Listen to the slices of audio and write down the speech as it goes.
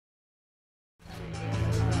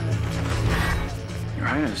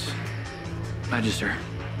Highness. Magister.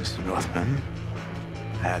 Mr. Northman,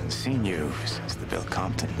 I hadn't seen you since the Bill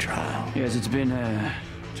Compton trial. Yes, it's been,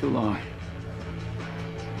 too long.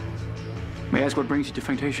 May I ask what brings you to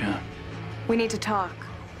Fantasia? We need to talk.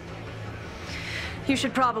 You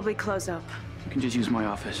should probably close up. You can just use my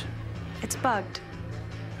office. It's bugged.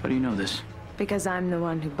 How do you know this? Because I'm the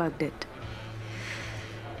one who bugged it.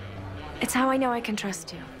 It's how I know I can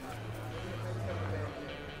trust you.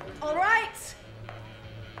 All right!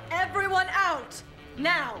 Everyone out!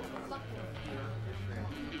 Now!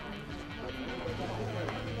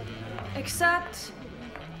 Except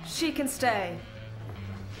she can stay.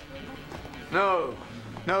 No,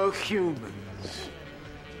 no humans.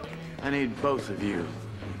 I need both of you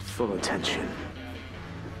with full attention.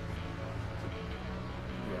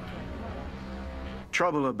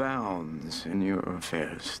 Trouble abounds in your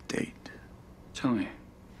fair state. Tell me.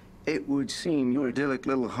 It would seem your idyllic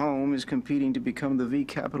little home is competing to become the V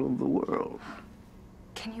capital of the world.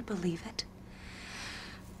 Can you believe it?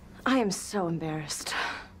 I am so embarrassed.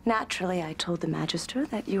 Naturally, I told the Magister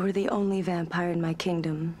that you were the only vampire in my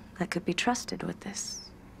kingdom that could be trusted with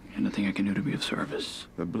this. And nothing I can do to be of service.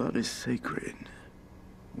 The blood is sacred.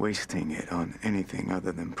 Wasting it on anything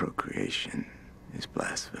other than procreation is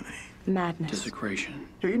blasphemy. Madness. Desecration.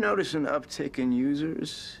 Do you notice an uptick in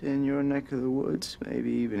users in your neck of the woods? Maybe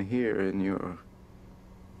even here in your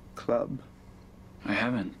club? I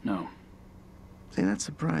haven't, no. See, that's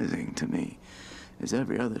surprising to me, as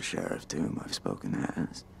every other sheriff to whom I've spoken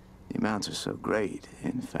has. The amounts are so great,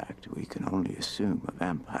 in fact, we can only assume a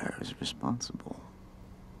vampire is responsible.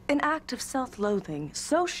 An act of self-loathing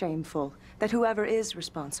so shameful that whoever is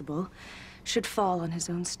responsible should fall on his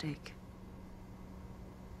own stake.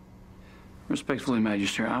 Respectfully,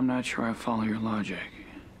 Magister, I'm not sure I follow your logic.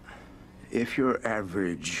 If your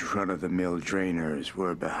average run-of-the-mill drainers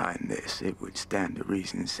were behind this, it would stand to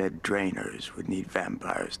reason said drainers would need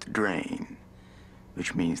vampires to drain,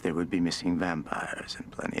 which means there would be missing vampires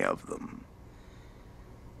and plenty of them.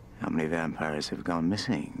 How many vampires have gone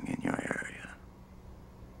missing in your area?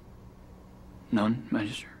 None,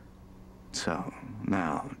 Magister. So,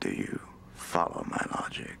 now do you follow my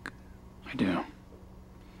logic? I do.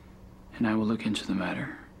 And I will look into the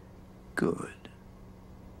matter. Good.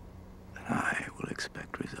 Then I will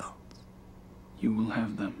expect results. You will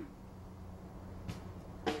have them.